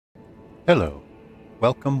Hello.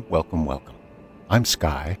 Welcome, welcome, welcome. I'm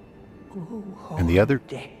Sky, and the other...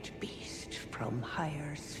 dead beast from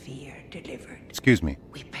higher sphere delivered. Excuse me.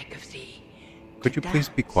 We beg of thee. Could you please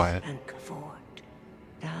be quiet? And kavod.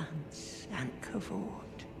 Dance and kavod.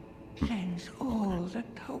 Cleanse all that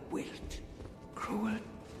thou wilt. Cruel.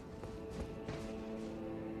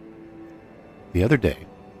 The other day,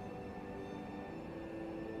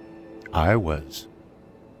 I was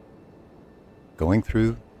going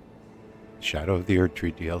through Shadow of the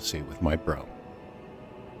Erdtree DLC with my bro,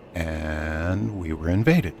 and we were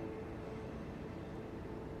invaded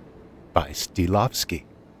by Steelovsky.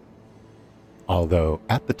 Although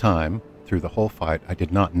at the time, through the whole fight, I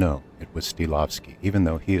did not know it was Steelovsky, even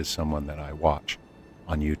though he is someone that I watch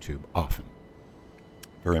on YouTube often.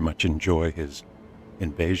 Very much enjoy his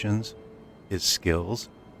invasions, his skills,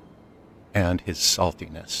 and his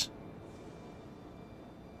saltiness.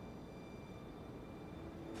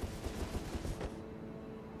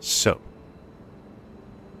 So,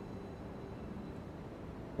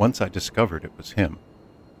 once I discovered it was him,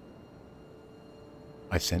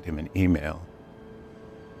 I sent him an email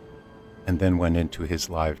and then went into his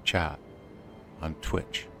live chat on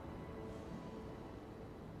Twitch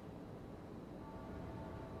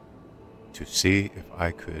to see if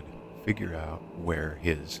I could figure out where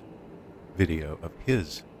his video of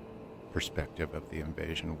his perspective of the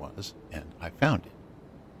invasion was, and I found it.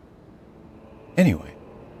 Anyway,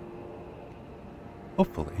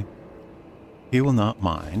 hopefully he will not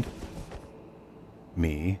mind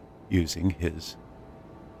me using his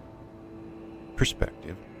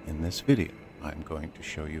perspective in this video. I'm going to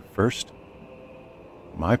show you first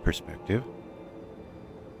my perspective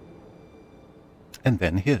and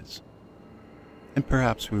then his. And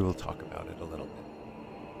perhaps we will talk about it a little bit.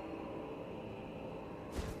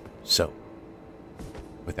 So,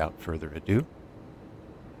 without further ado,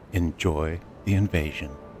 enjoy the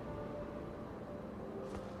invasion.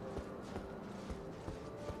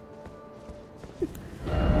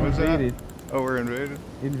 What's Invaded. that? Oh, we're invaded?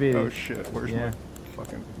 Invaded. Oh shit, where's Yeah. my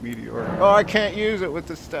fucking meteor? Oh, I can't use it with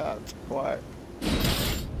the stats. Why?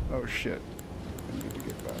 Oh shit. I need to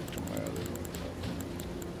get back to my other one.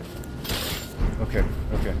 Okay,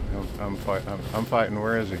 okay. I'm fighting.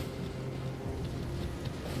 Where is he?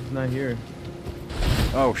 He's not here.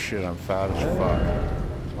 Oh shit, I'm fat as fuck.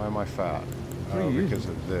 Why am I fat? What are Oh, you because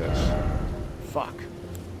using? of this. Fuck.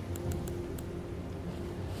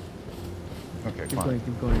 Okay, Keep fine. going,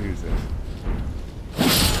 keep going. Use this.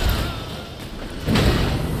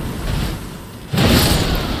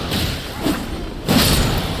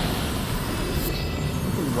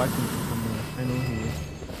 He's watching somewhere. I know he is.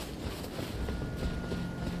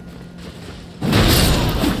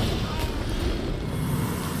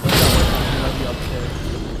 He might be upstairs.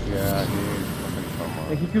 Yeah, he's fucking somewhere.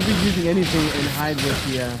 Like he could be using anything and hide with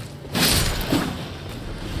the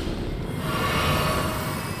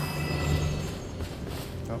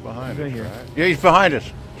Not behind He's us, right here. right? Yeah, he's behind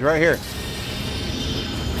us. He's right here.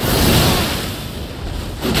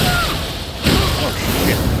 Oh,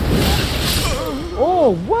 shit.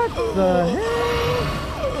 Oh, what the heck?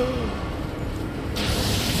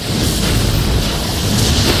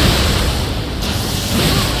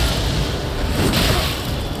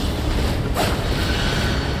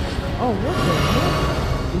 Oh, what the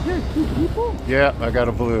heck? Is there two people? Yeah, I got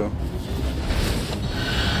a blue.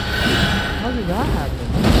 How did that happen?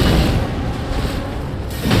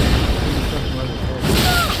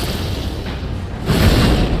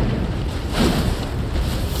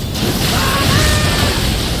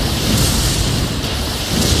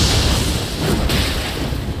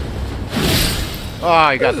 Oh,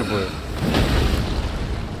 I got the blue.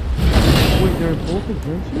 Wait, they're both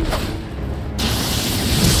against you?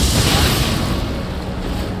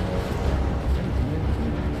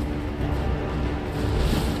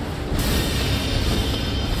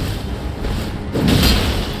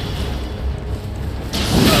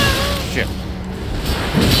 Shit.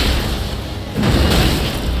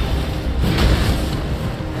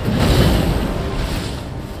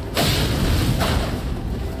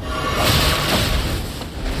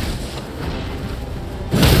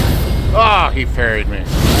 Ah, he ferried me.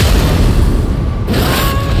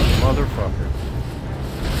 Motherfucker.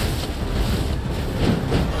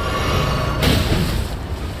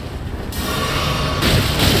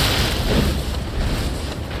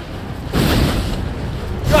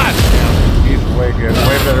 God damn. He's way good,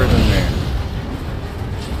 way better than me.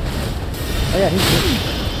 Oh yeah, he's good.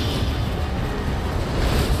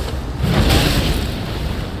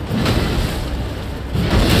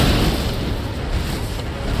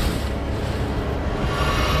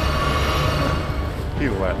 He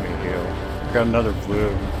let me heal. Got another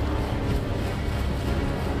blue.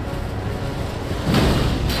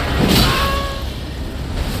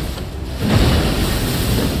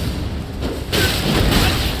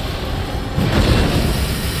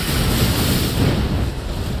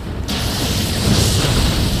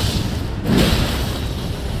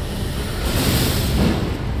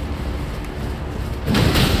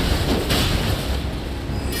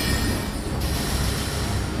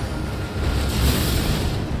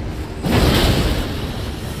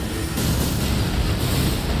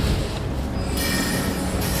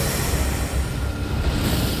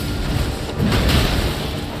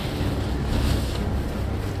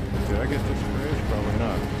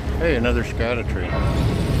 Hey, another Erdtree.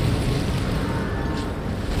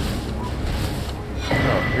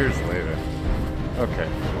 Oh, here's Leva. Okay,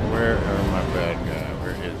 where are my bad guy?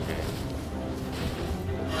 Where is he?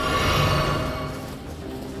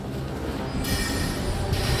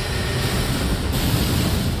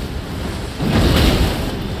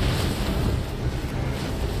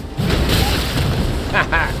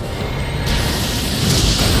 Haha!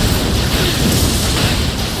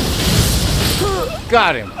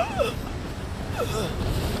 Got him!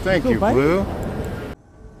 Thank you, Blue.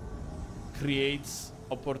 Creates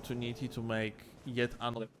opportunity to make yet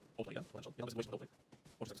another open actual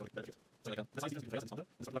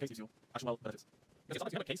benefits. Because you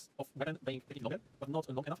have a case of weapon being pretty longer, but not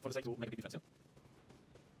long enough for the sake to make a big difference.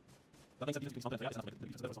 That makes a difference between something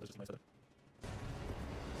and the difference is just nicer.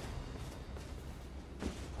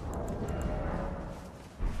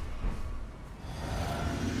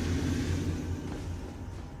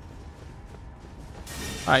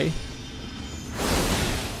 Hi.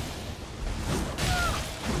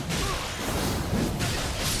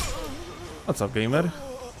 What's up, gamer?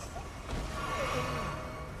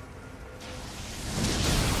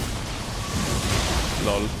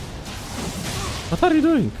 Lol. What are you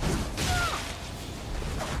doing?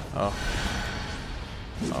 Oh.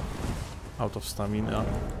 Oh. Out of stamina.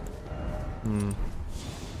 Hmm.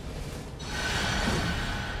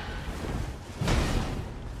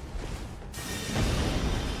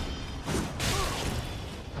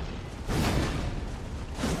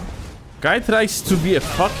 Guy tries to be a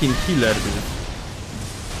fucking killer, dude.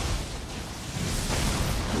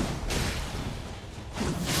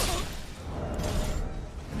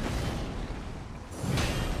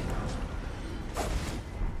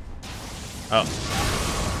 Oh.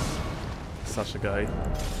 Such a guy.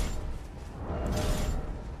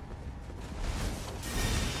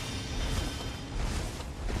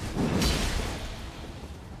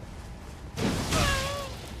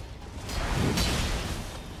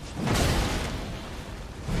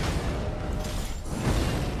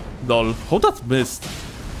 Lol, how that missed?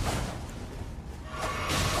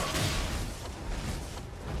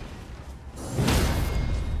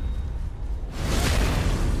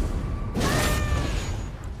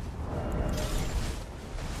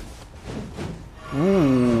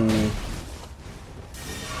 Ooh.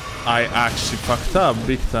 I actually fucked up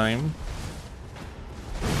big time.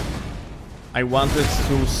 I wanted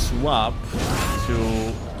to swap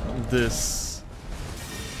to this.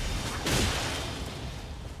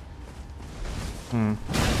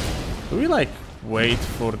 Do we like wait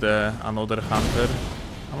for the another hunter?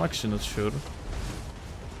 I'm actually not sure.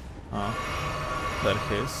 Ah, there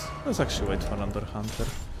he is. Let's actually wait for another hunter.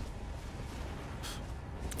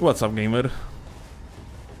 What's up, gamer?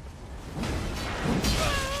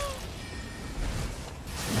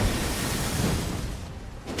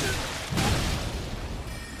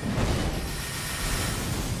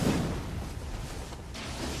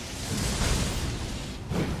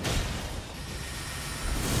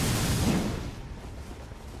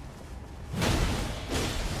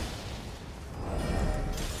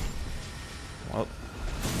 Well.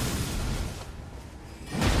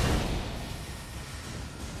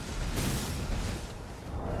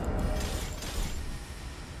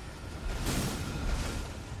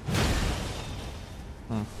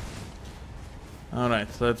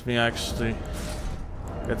 Alright, let me actually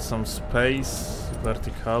get some space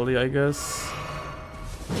vertically, I guess.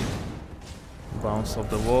 Bounce off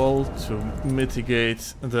the wall to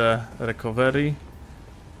mitigate the recovery.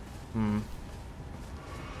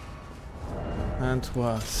 And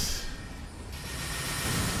what?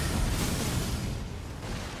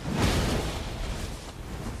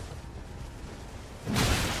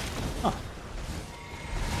 Ah.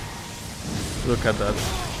 Look at that.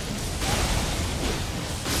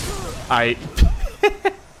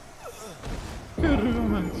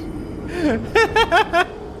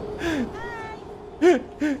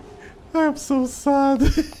 I'm so sad.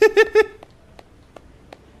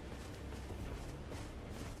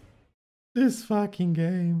 This fucking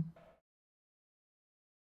game.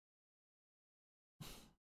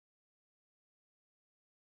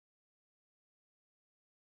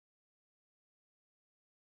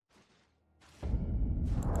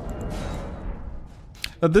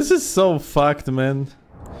 This is so fucked, man.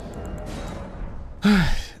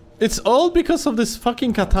 It's all because of this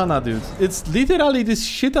fucking katana, dude. It's literally this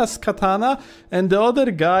shit-ass katana and the other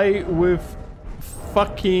guy with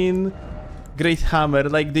fucking great hammer.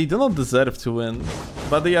 Like, they do not deserve to win.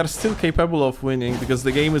 But they are still capable of winning because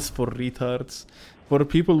the game is for retards. For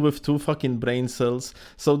people with 2 fucking brain cells.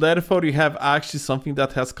 So therefore you have actually something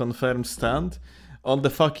that has confirmed stand on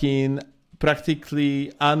the fucking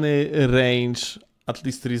practically any range, at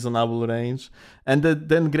least reasonable range. And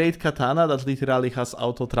then great katana that literally has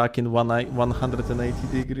auto track in 180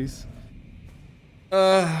 degrees.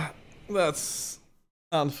 That's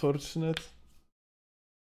unfortunate.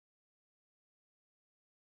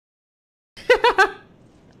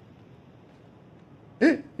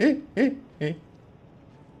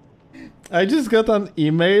 I just got an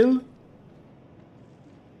email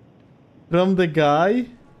from the guy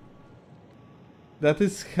that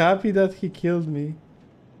is happy that he killed me.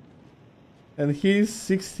 And he's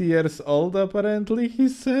 60 years old apparently, he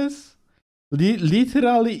says.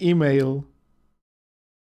 Literally email.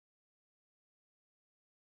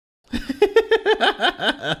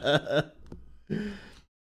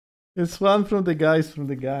 It's one from the guys from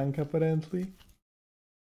the gang apparently.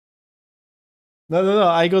 No,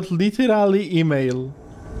 I got literally email.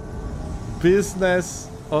 Business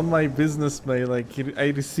on my business mail. Like, I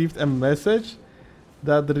received a message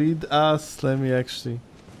that read as... Let me actually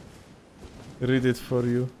read it for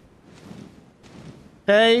you.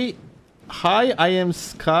 Hey, hi, I am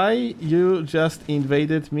Sky. You just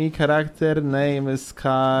invaded me. Character name is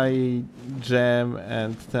Sky Gem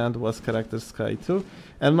and stand was character Sky too.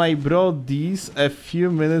 And I brought these a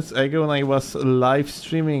few minutes ago when I was live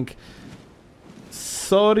streaming.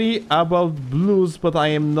 Sorry about blues, but I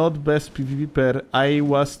am not best PvPer. I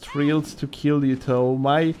was thrilled to kill you though.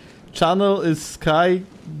 My channel is Sky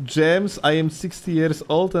Gems. I am 60 years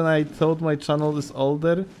old and I thought my channel is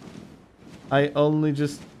older. I only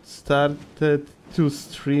just started to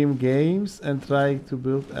stream games and try to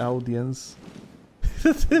build audience.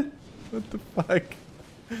 What the fuck?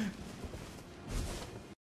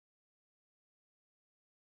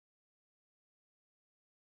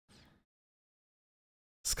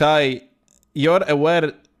 Sky, you're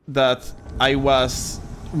aware that I was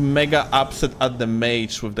mega upset at the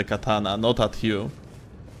mage with the katana, not at you.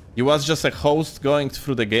 You was just a host going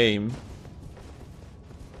through the game.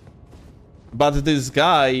 But this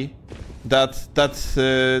guy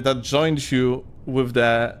that joined you with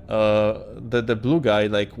the blue guy,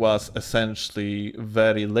 like, was essentially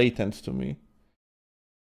very latent to me.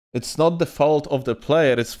 It's not the fault of the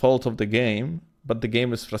player, it's fault of the game, but the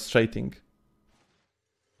game is frustrating.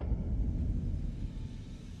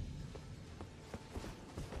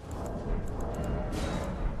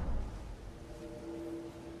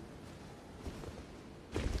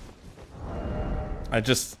 I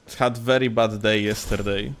just had very bad day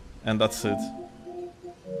yesterday, and that's it.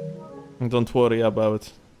 Don't worry about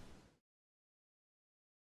it.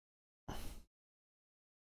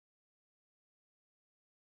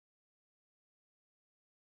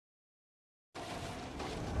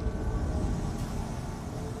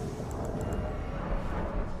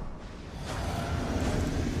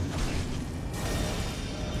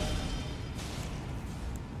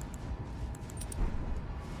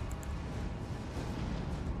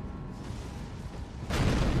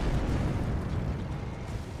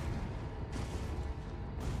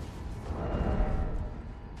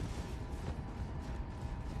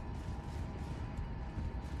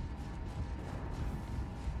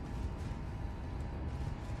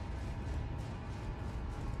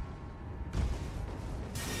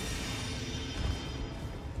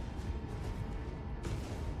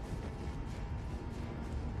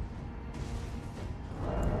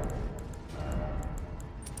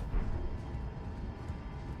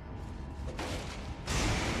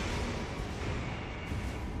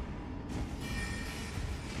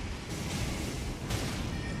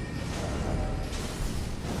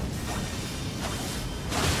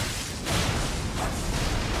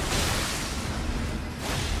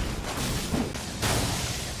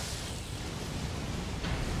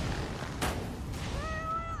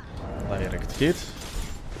 Direct hit.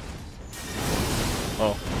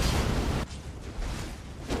 Oh.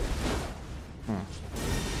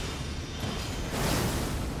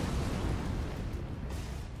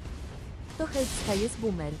 To hate Sky jest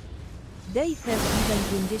boomer. They have given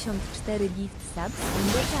 54 gift subs in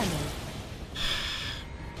the channel.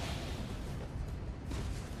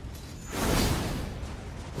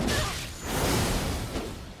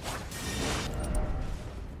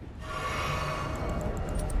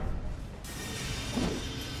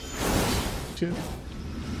 dude.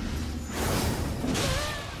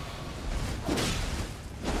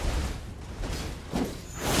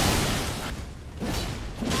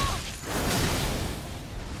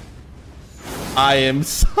 I am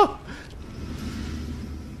so...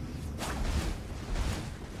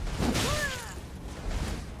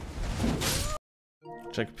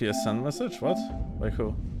 Check PSN message? What? By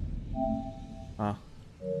who? Ah.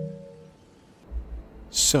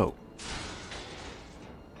 So,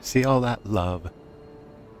 see all that love?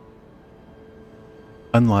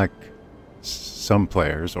 Unlike some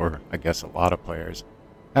players, or I guess a lot of players,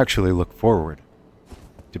 actually look forward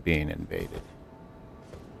to being invaded.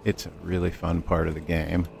 It's a really fun part of the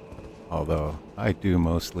game, although I do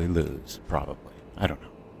mostly lose, probably. I don't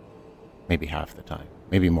know. Maybe half the time.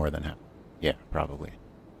 Maybe more than half. Yeah, probably.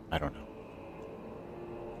 I don't know.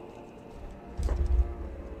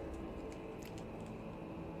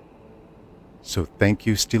 So thank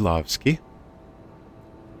you, Steelovsky,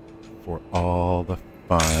 for all the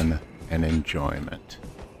fun and enjoyment.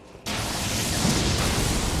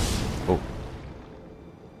 Oh.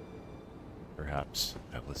 Perhaps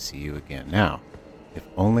I will see you again. Now, if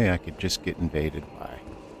only I could just get invaded by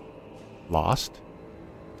Lost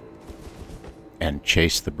and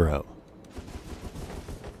chase the bro.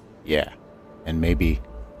 Yeah. And maybe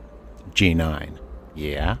G9.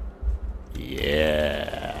 Yeah?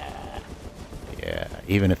 Yeah. Yeah.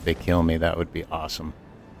 Even if they kill me, that would be awesome.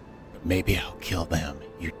 But maybe I'll kill them.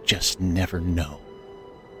 You just never know.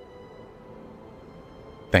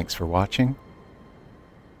 Thanks for watching,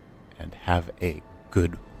 and have a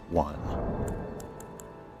good one.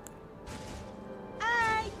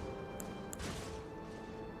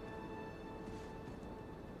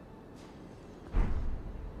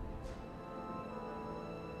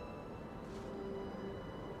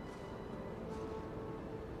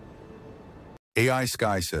 AI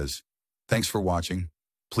Sky says, thanks for watching.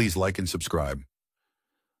 Please like and subscribe.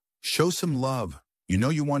 Show some love. You know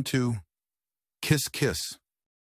you want to. Kiss, kiss.